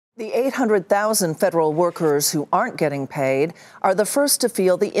The 800,000 federal workers who aren't getting paid are the first to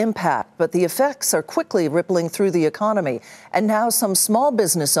feel the impact, but the effects are quickly rippling through the economy. And now some small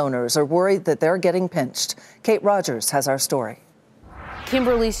business owners are worried that they're getting pinched. Kate Rogers has our story.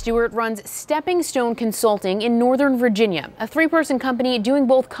 Kimberly Stewart runs Stepping Stone Consulting in Northern Virginia, a three-person company doing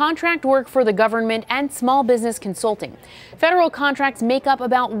both contract work for the government and small business consulting. Federal contracts make up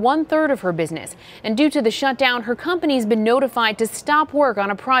about 1/3 of her business, and due to the shutdown, her company's been notified to stop work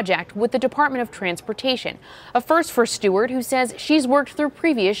on a project with the Department of Transportation, a first for Stewart, who says she's worked through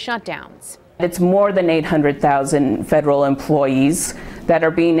previous shutdowns. It's more than 800,000 federal employees that are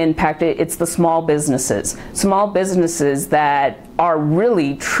being impacted. It's the small businesses that are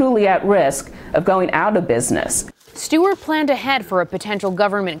really, truly at risk of going out of business. Stewart planned ahead for a potential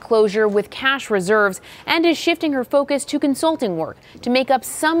government closure with cash reserves and is shifting her focus to consulting work to make up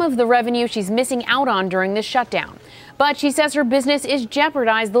some of the revenue she's missing out on during the shutdown. But she says her business is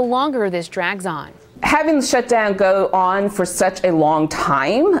jeopardized the longer this drags on. Having the shutdown go on for such a long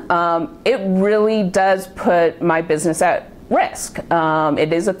time, it really does put my business at risk.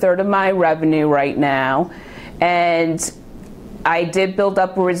 It is 1/3 of my revenue right now, and I did build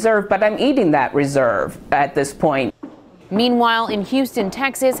up a reserve, but I'm eating that reserve at this point. Meanwhile, in Houston,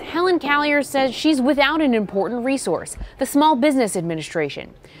 Texas, Helen Callier says she's without an important resource, the Small Business Administration.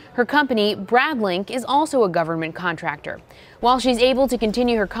 Her company, Bradlink, is also a government contractor. While she's able to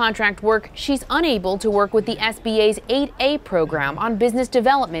continue her contract work, she's unable to work with the SBA's 8A program on business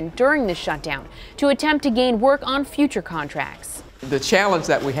development during the shutdown to attempt to gain work on future contracts. The challenge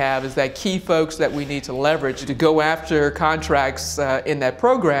that we have is that key folks that we need to leverage to go after contracts in that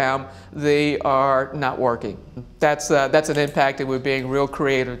program, they are not working. That's an impact, and we're being real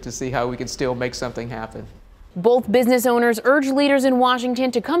creative to see how we can still make something happen. Both business owners urge leaders in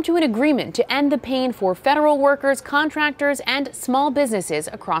Washington to come to an agreement to end the pain for federal workers, contractors, and small businesses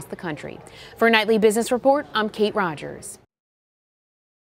across the country. For Nightly Business Report, I'm Kate Rogers.